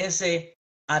pertenece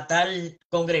a tal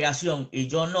congregación y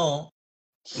yo no,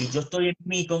 y yo estoy en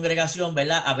mi congregación,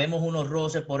 ¿verdad? Habemos unos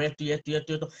roces por esto y esto y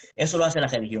esto y esto. Eso lo hace la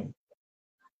religión.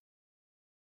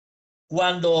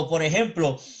 Cuando, por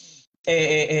ejemplo,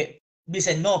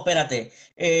 dicen, no, espérate,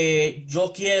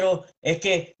 yo quiero, es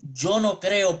que yo no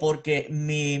creo porque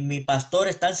mi pastor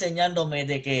está enseñándome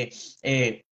de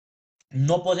que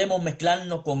no podemos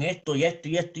mezclarnos con esto y esto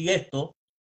y esto y esto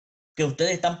que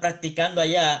ustedes están practicando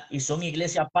allá y son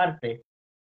iglesia aparte.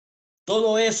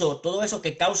 Todo eso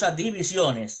que causa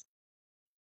divisiones,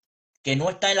 que no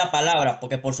está en la palabra,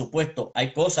 porque por supuesto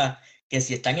hay cosas que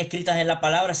si están escritas en la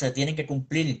palabra se tienen que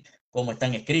cumplir como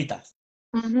están escritas.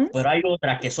 Ujú. Pero hay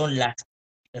otras que son las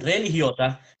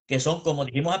religiosas, que son, como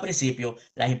dijimos al principio,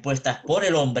 las impuestas por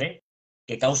el hombre,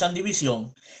 que causan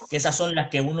división, que esas son las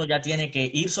que uno ya tiene que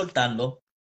ir soltando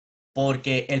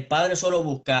porque el Padre solo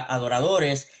busca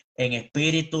adoradores en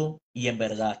espíritu y en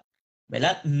verdad.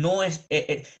 ¿Verdad? No es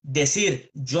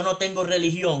decir yo no tengo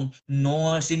religión,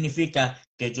 no significa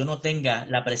que yo no tenga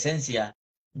la presencia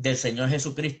del Señor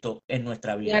Jesucristo en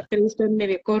nuestra Y a vida. Cristo en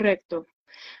medio, correcto.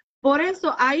 Por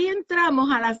eso ahí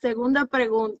entramos a la segunda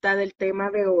pregunta del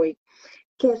tema de hoy,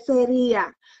 que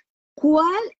sería,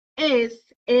 ¿cuál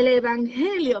es el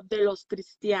evangelio de los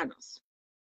cristianos?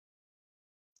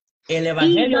 El Y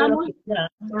Evangelio de los vamos,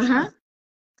 cristianos, ajá,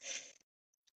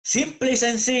 simple y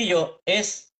sencillo,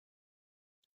 es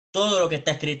todo lo que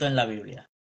está escrito en la Biblia.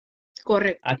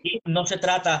 correcto. Aquí no se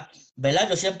trata, ¿verdad?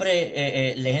 Yo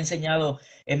siempre les he enseñado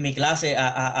en mi clase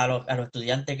a los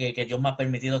estudiantes que Dios me ha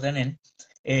permitido tener.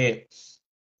 eh,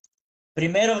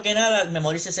 Primero que nada,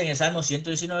 memorices en el Salmo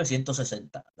 119,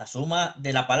 160. La suma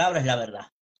de la palabra es la verdad.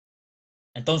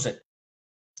 Entonces,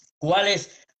 ¿cuál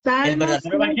es el Salmo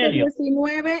verdadero evangelio?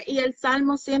 119 y el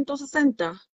Salmo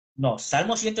 160. No,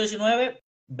 Salmo 119,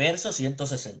 verso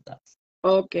 160.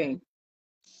 Ok.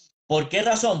 ¿Por qué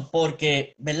razón?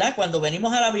 Porque, ¿verdad? Cuando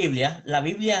venimos a la Biblia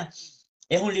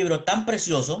es un libro tan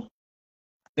precioso,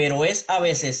 pero es a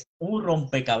veces un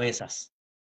rompecabezas.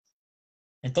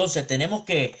 Entonces, tenemos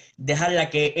que dejarla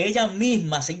que ella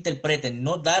misma se interprete,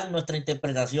 no dar nuestra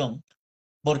interpretación,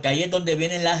 porque ahí es donde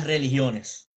vienen las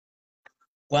religiones.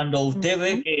 Cuando usted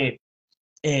ve Ujú. que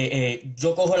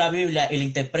yo cojo la Biblia y la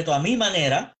interpreto a mi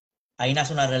manera, ahí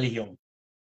nace una religión.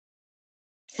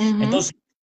 Entonces,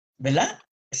 ¿verdad?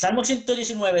 Salmo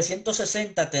 119,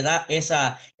 160 te da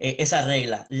esa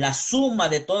regla. La suma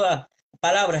de toda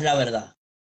palabra es la verdad.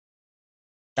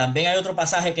 También hay otro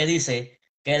pasaje que dice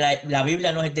que la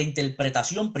Biblia no es de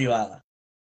interpretación privada.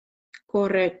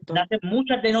 Correcto. Nacen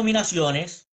muchas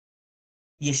denominaciones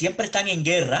y siempre están en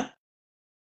guerra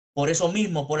por eso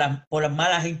mismo, por las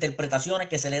malas interpretaciones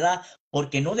que se le da,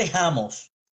 porque no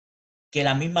dejamos que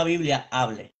la misma Biblia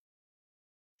hable.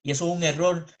 Y eso es un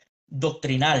error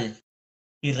doctrinal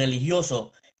y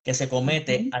religioso que se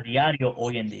comete a diario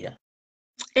hoy en día.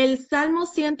 El Salmo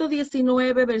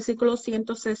 119, versículo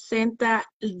 160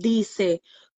 dice,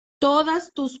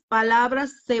 todas tus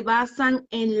palabras se basan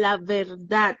en la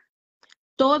verdad.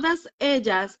 Todas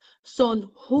ellas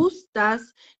son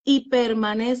justas y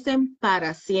permanecen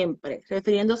para siempre,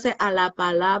 refiriéndose a la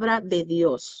palabra de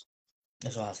Dios.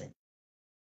 Eso es así.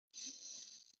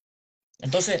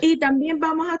 Entonces, y también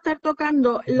vamos a estar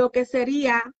tocando lo que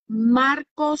sería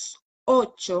Marcos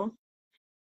 8.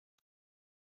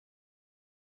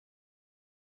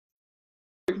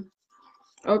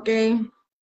 Ok.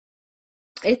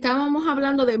 Estábamos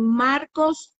hablando de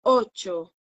Marcos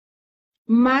 8.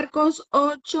 Marcos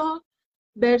 8,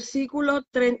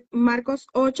 Marcos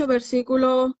 8,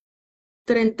 versículo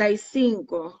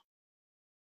 35.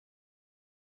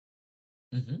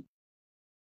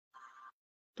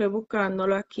 Estoy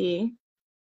buscándolo aquí.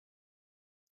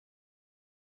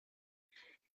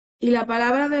 Y la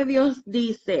palabra de Dios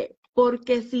dice,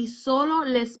 porque si solo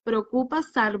les preocupa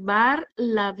salvar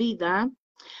la vida,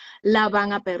 la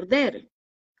van a perder.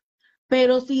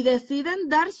 Pero si deciden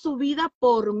dar su vida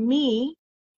por mí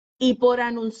y por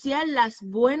anunciar las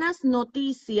buenas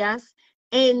noticias,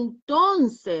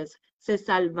 entonces se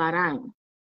salvarán.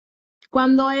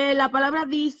 Cuando la palabra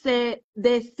dice,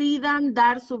 decidan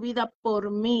dar su vida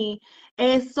por mí,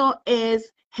 eso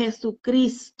es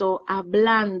Jesucristo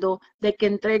hablando de que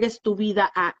entregues tu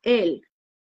vida a Él.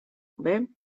 ¿Ve?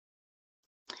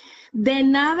 De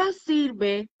nada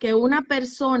sirve que una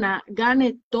persona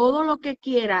gane todo lo que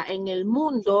quiera en el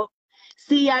mundo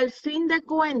si al fin de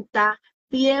cuentas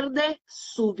pierde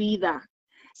su vida.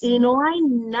 Y no hay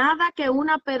nada que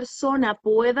una persona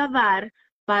pueda dar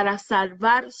para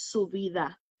salvar su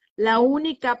vida. La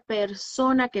única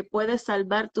persona que puede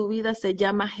salvar tu vida se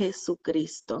llama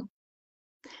Jesucristo.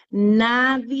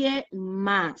 Nadie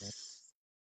más.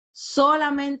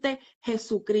 Solamente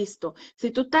Jesucristo. Si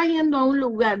tú estás yendo a un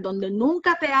lugar donde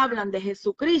nunca te hablan de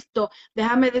Jesucristo,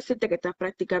 déjame decirte que estás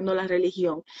practicando la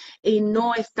religión y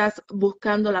no estás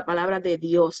buscando la palabra de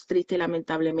Dios, triste y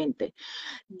lamentablemente.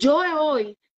 Yo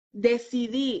hoy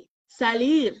decidí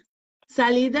salir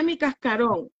de mi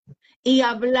cascarón y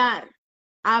hablarle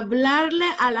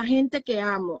a la gente que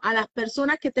amo, a las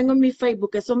personas que tengo en mi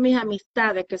Facebook, que son mis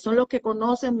amistades, que son los que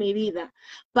conocen mi vida.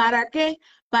 ¿Para qué?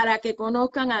 Para que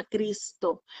conozcan a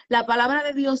Cristo. La palabra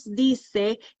de Dios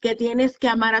dice que tienes que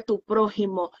amar a tu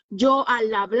prójimo. Yo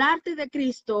al hablarte de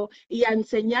Cristo y a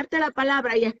enseñarte la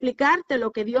palabra y a explicarte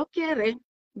lo que Dios quiere,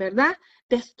 ¿verdad?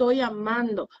 Te estoy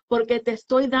amando porque te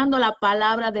estoy dando la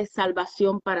palabra de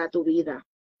salvación para tu vida.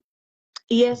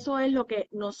 Y eso es lo que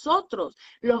nosotros,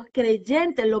 los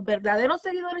creyentes, los verdaderos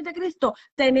seguidores de Cristo,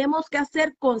 tenemos que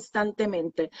hacer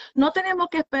constantemente. No tenemos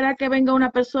que esperar que venga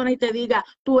una persona y te diga,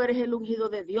 tú eres el ungido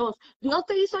de Dios. Dios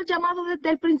te hizo el llamado desde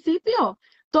el principio.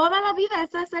 Toda la vida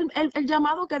ese es el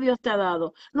llamado que Dios te ha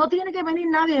dado. No tiene que venir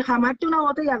nadie a jamarte una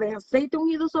botella de aceite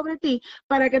ungido sobre ti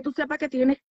para que tú sepas que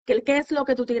tienes qué es lo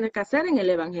que tú tienes que hacer en el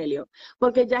Evangelio.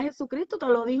 Porque ya Jesucristo te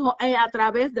lo dijo a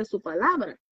través de su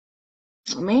palabra.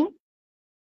 Amén.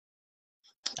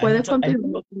 Puedes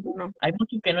continuar. Hay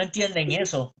muchos que no entienden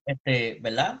eso,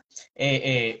 ¿verdad?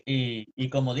 Y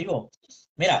como digo,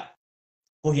 mira,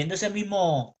 cogiendo ese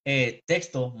mismo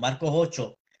texto, Marcos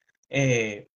 8,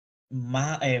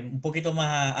 un poquito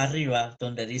más arriba,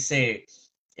 donde dice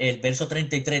el verso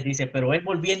 33, dice, pero él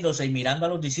volviéndose y mirando a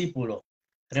los discípulos,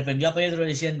 reprendió a Pedro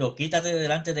diciendo, quítate de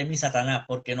delante de mí, Satanás,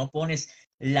 porque no pones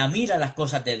la mira en las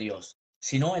cosas de Dios,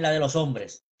 sino en la de los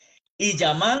hombres. Y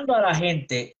llamando a la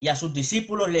gente y a sus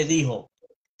discípulos le dijo,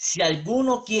 si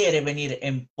alguno quiere venir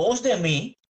en pos de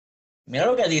mí, mira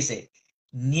lo que dice,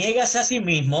 niégase a sí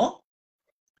mismo,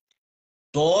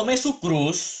 tome su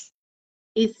cruz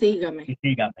y sígame. y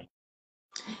sígame.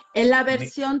 En la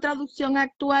versión traducción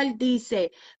actual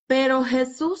dice, pero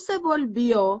Jesús se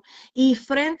volvió y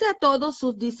frente a todos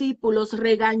sus discípulos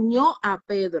regañó a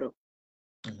Pedro.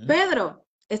 Pedro,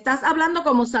 estás hablando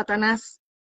como Satanás.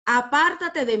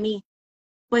 Apártate de mí,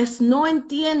 pues no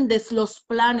entiendes los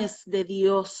planes de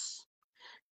Dios.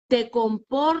 te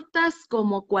comportas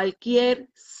como cualquier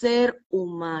ser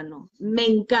humano. Me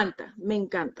encanta, me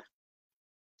encanta.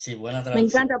 Sí, buena Me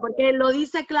traducción. encanta porque lo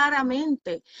dice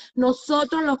claramente.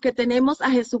 Nosotros los que tenemos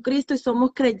a Jesucristo y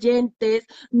somos creyentes,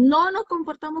 no nos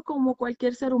comportamos como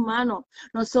cualquier ser humano.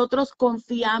 Nosotros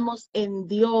confiamos en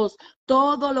Dios.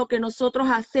 Todo lo que nosotros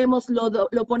hacemos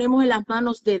lo ponemos en las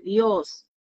manos de Dios.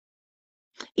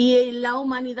 Y la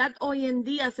humanidad hoy en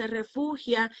día se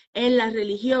refugia en la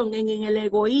religión, en el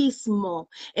egoísmo,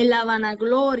 en la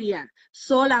vanagloria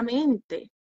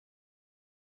solamente.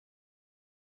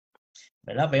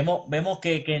 ¿Verdad? Vemos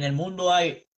que en el mundo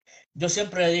hay, yo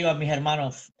siempre le digo a mis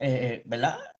hermanos,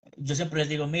 ¿verdad? Yo siempre les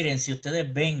digo, miren, si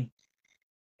ustedes ven,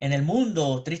 en el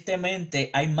mundo, tristemente,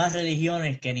 hay más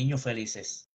religiones que niños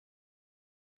felices.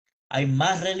 Hay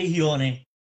más religiones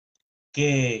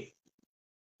que,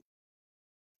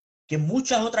 que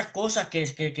muchas otras cosas que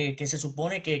se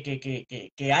supone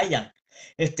que hayan.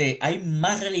 Hay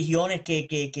más religiones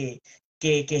que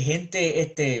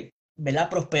gente, ¿verdad?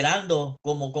 Prosperando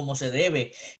como se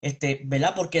debe,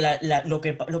 ¿verdad? Porque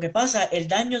lo que pasa, el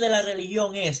daño de la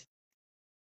religión es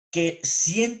que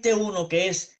siente uno que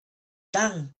es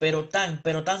pero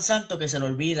tan santo que se le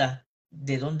olvida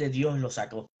de dónde Dios lo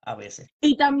sacó a veces.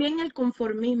 Y también el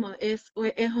conformismo es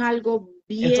algo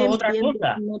Eso es bien, otra bien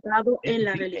cosa. notado en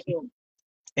la Sí, religión.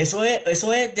 eso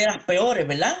es de las peores,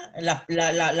 ¿verdad?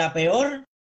 La peor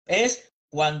es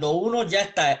cuando uno ya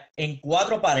está en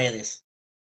cuatro paredes,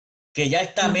 que ya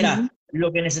está, Ujú, mira,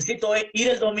 lo que necesito es ir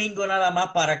el domingo nada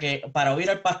más para oír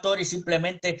al pastor y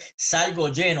simplemente salgo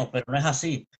lleno, pero no es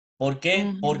así. ¿Por qué?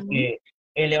 ujú, Porque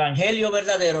el evangelio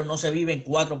verdadero no se vive en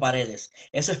cuatro paredes.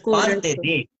 Eso es parte correcto.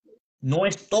 de, no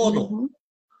es todo. Ujú.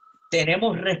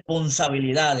 Tenemos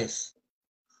responsabilidades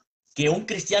que un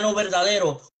cristiano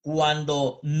verdadero,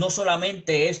 cuando no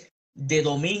solamente es de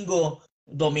domingo,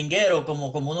 dominguero,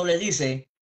 como uno le dice,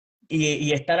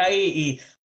 y estar ahí y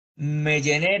me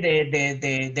llené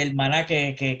del maná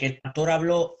que el pastor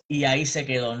habló y ahí se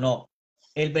quedó. No,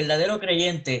 el verdadero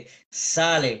creyente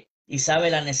sale y sabe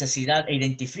la necesidad e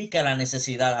identifica la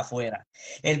necesidad afuera.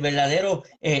 El verdadero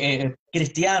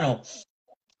cristiano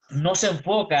no se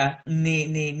enfoca ni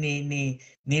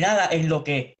nada en lo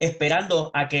que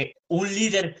esperando a que un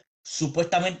líder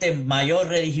supuestamente mayor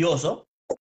religioso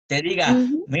te diga,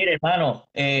 Ujú. mire hermano,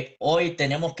 hoy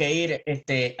tenemos que ir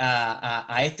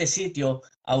a este sitio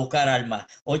a buscar almas,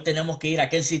 hoy tenemos que ir a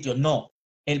aquel sitio. No,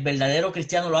 el verdadero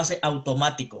cristiano lo hace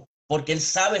automático porque él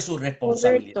sabe su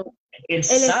responsabilidad. Correcto. Él El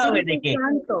sabe Espíritu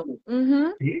Santo.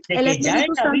 de El que ya en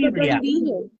Espíritu la Santo te Biblia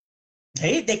dirige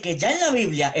de que ya en la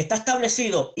Biblia está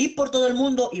establecido ir por todo el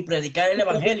mundo y predicar el y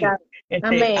evangelio, predicar.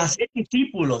 Amén. hacer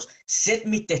discípulos, ser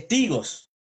mis testigos.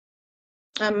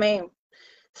 Amén.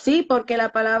 Sí, porque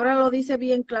la palabra lo dice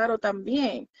bien claro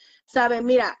también. ¿Sabes?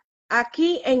 Mira,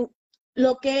 aquí en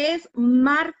lo que es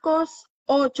Marcos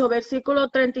 8, versículo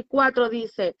 34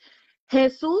 dice,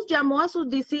 Jesús llamó a sus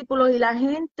discípulos y a la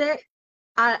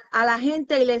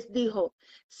gente y les dijo,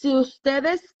 si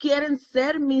ustedes quieren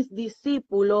ser mis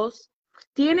discípulos,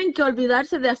 tienen que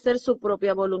olvidarse de hacer su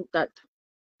propia voluntad.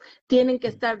 Tienen que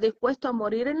estar dispuestos a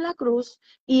morir en la cruz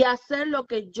y hacer lo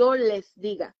que yo les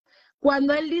diga.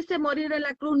 Cuando él dice morir en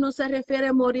la cruz, no se refiere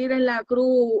a morir en la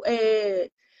cruz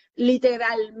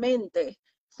literalmente,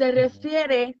 se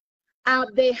refiere a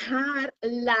dejar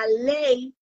la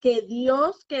ley que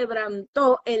Dios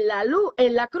quebrantó en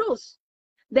la cruz.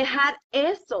 Dejar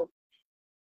eso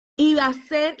y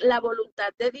hacer la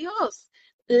voluntad de Dios.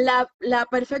 La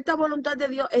perfecta voluntad de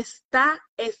Dios está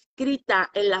escrita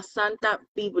en la Santa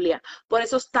Biblia. Por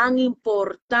eso es tan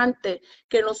importante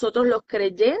que nosotros los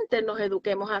creyentes nos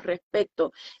eduquemos al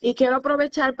respecto. Y quiero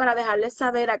aprovechar para dejarles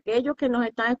saber a aquellos que nos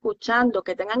están escuchando,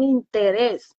 que tengan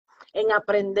interés en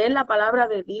aprender la palabra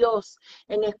de Dios,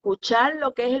 en escuchar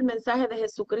lo que es el mensaje de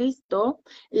Jesucristo,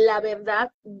 la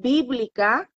verdad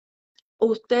bíblica.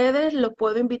 Ustedes los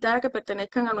puedo invitar a que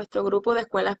pertenezcan a nuestro grupo de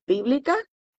escuelas bíblicas,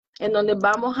 en donde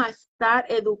vamos a estar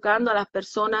educando a las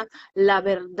personas la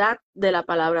verdad de la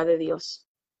palabra de Dios.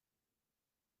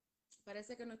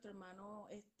 Parece que nuestro hermano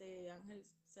Ángel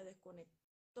se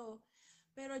desconectó,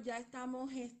 pero ya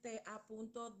estamos a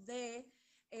punto de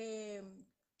eh,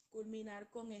 culminar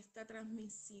con esta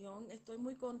transmisión. Estoy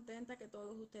muy contenta que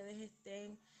todos ustedes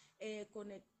estén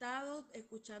conectados,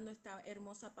 escuchando esta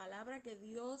hermosa palabra que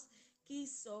Dios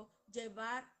quiso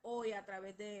llevar hoy a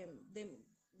través de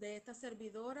esta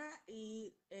servidora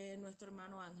y nuestro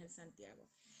hermano Ángel Santiago.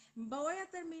 Voy a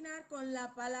terminar con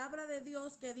la palabra de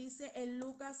Dios que dice en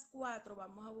Lucas 4.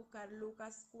 Vamos a buscar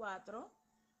Lucas 4.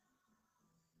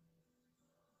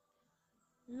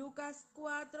 Lucas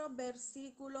 4,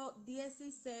 versículo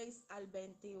 16 al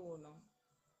 21.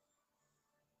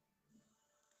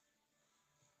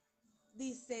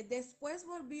 Dice, después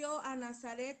volvió a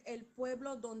Nazaret, el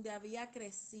pueblo donde había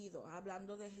crecido,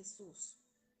 hablando de Jesús.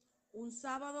 Un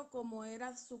sábado, como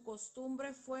era su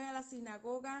costumbre, fue a la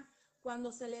sinagoga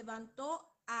cuando se levantó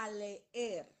a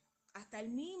leer. Hasta el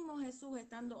mismo Jesús,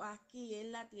 estando aquí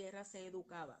en la tierra, se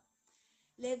educaba.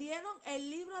 Le dieron el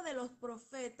libro de los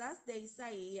profetas de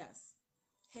Isaías.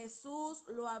 Jesús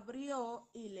lo abrió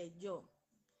y leyó.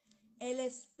 El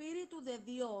Espíritu de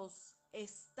Dios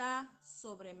está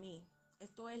sobre mí.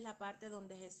 Esto es la parte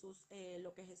donde Jesús,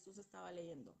 lo que Jesús estaba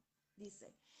leyendo.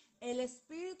 Dice, el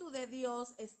Espíritu de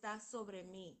Dios está sobre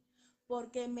mí,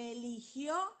 porque me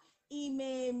eligió y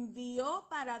me envió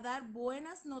para dar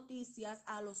buenas noticias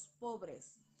a los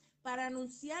pobres, para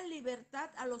anunciar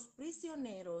libertad a los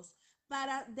prisioneros,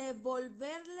 para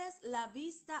devolverles la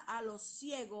vista a los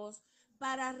ciegos,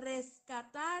 para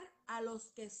rescatar a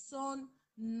los que son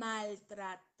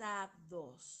maltratados.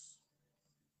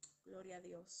 Gloria a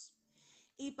Dios.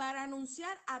 Y para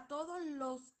anunciar a todos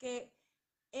los que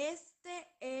este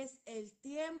es el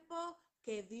tiempo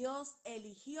que Dios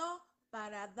eligió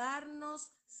para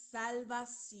darnos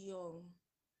salvación.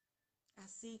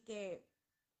 Así que,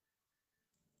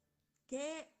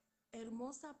 qué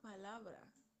hermosa palabra.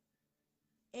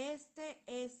 Este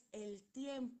es el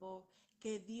tiempo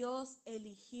que Dios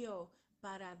eligió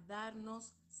para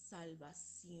darnos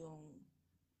salvación.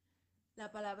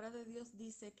 La palabra de Dios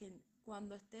dice que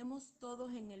cuando estemos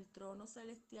todos en el trono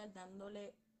celestial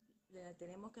le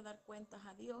tenemos que dar cuentas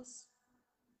a Dios,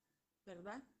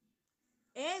 ¿verdad?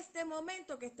 Este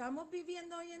momento que estamos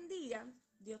viviendo hoy en día,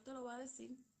 Dios te lo va a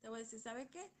decir. Te va a decir, ¿sabes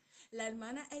qué? La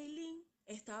hermana Eileen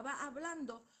estaba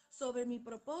hablando sobre mi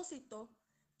propósito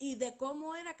y de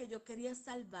cómo era que yo quería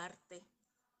salvarte.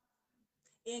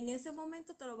 En ese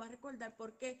momento te lo va a recordar.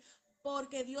 ¿Por qué?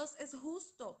 Porque Dios es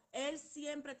justo. Él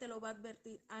siempre te lo va a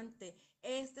advertir antes.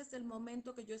 Este es el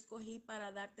momento que yo escogí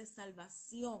para darte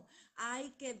salvación.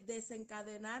 Hay que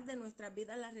desencadenar de nuestra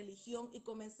vida la religión y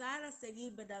comenzar a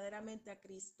seguir verdaderamente a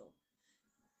Cristo.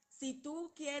 Si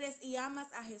tú quieres y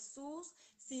amas a Jesús,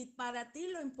 si para ti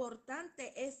lo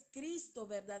importante es Cristo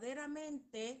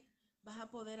verdaderamente, vas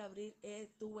a poder abrir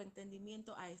tu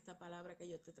entendimiento a esta palabra que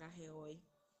yo te traje hoy.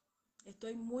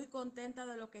 Estoy muy contenta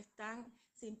de lo que están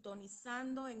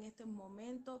sintonizando en este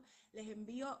momento. Les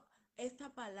envío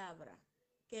esta palabra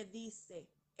que dice,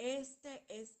 este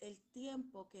es el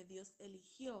tiempo que Dios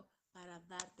eligió para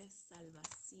darte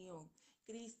salvación.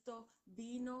 Cristo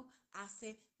vino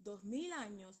hace 2000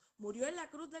 años, murió en la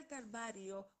cruz del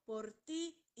Calvario por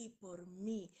ti y por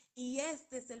mí. Y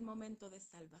este es el momento de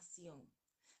salvación.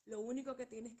 Lo único que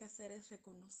tienes que hacer es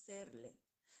reconocerle.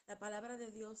 La palabra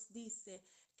de Dios dice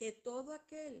que todo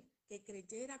aquel que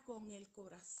creyera con el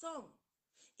corazón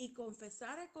y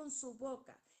confesara con su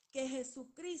boca que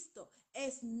Jesucristo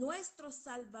es nuestro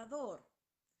Salvador,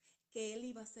 que Él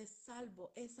iba a ser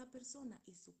salvo, esa persona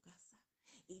y su casa.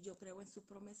 Y yo creo en su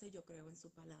promesa y yo creo en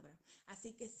su palabra.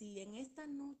 Así que si en esta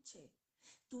noche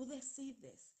tú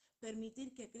decides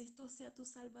permitir que Cristo sea tu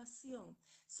salvación,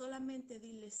 solamente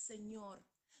dile, Señor,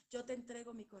 yo te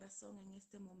entrego mi corazón en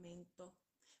este momento,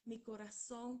 mi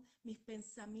corazón, mis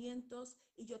pensamientos,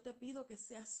 y yo te pido que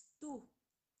seas tú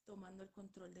tomando el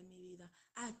control de mi vida.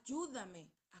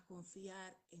 Ayúdame a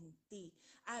confiar en ti.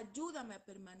 Ayúdame a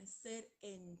permanecer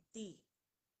en ti.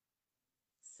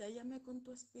 Séllame con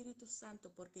tu Espíritu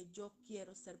Santo porque yo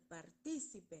quiero ser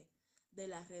partícipe de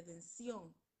la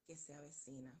redención que se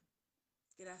avecina.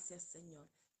 Gracias, Señor.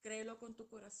 Créelo con tu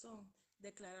corazón,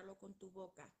 decláralo con tu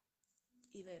boca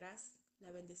y verás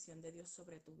la bendición de Dios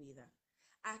sobre tu vida.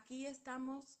 Aquí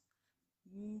estamos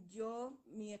yo,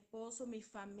 mi esposo, mi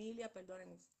familia,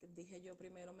 perdonen, dije yo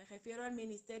primero, me refiero al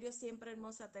Ministerio Siempre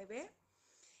Hermosa TV,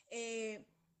 eh,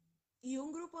 y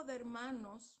un grupo de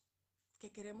hermanos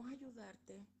que queremos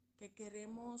ayudarte, que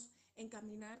queremos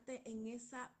encaminarte en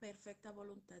esa perfecta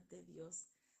voluntad de Dios.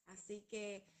 Así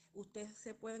que ustedes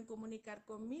se pueden comunicar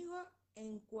conmigo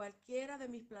en cualquiera de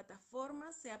mis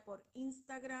plataformas, sea por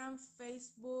Instagram,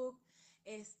 Facebook,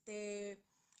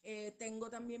 tengo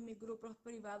también mis grupos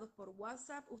privados por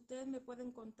WhatsApp. Ustedes me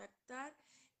pueden contactar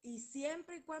y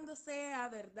siempre y cuando sea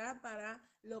verdad para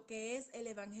lo que es el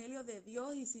Evangelio de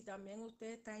Dios, y si también usted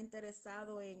está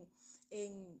interesado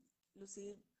en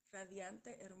lucir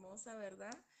radiante, hermosa,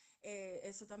 ¿verdad?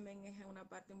 Eso también es una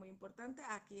parte muy importante.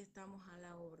 Aquí estamos a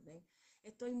la orden.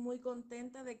 Estoy muy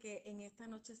contenta de que en esta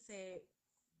noche se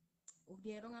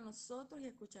unieron a nosotros y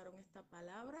escucharon esta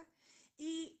palabra.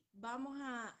 Y vamos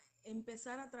a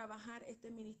empezar a trabajar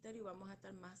este ministerio y vamos a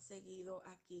estar más seguido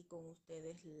aquí con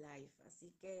ustedes live.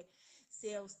 Así que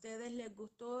si a ustedes les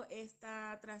gustó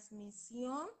esta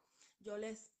transmisión, yo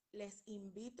les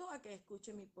invito a que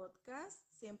escuchen mi podcast,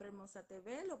 Siempre Hermosa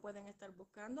TV, lo pueden estar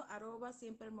buscando,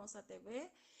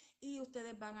 @SiempreHermosaTV, y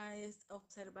ustedes van a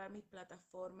observar mis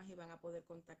plataformas y van a poder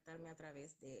contactarme a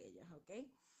través de ellas, ¿ok?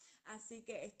 Así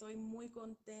que estoy muy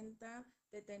contenta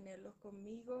de tenerlos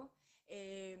conmigo.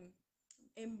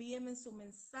 Envíenme su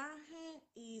mensaje,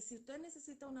 y si usted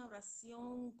necesita una oración,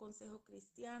 un consejo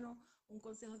cristiano, un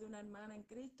consejo de una hermana en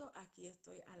Cristo, aquí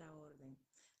estoy a la orden.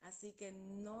 Así que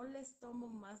no les tomo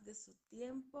más de su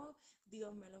tiempo.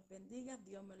 Dios me los bendiga,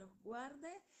 Dios me los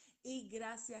guarde, y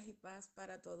gracias y paz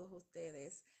para todos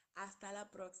ustedes. Hasta la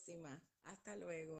próxima. Hasta luego.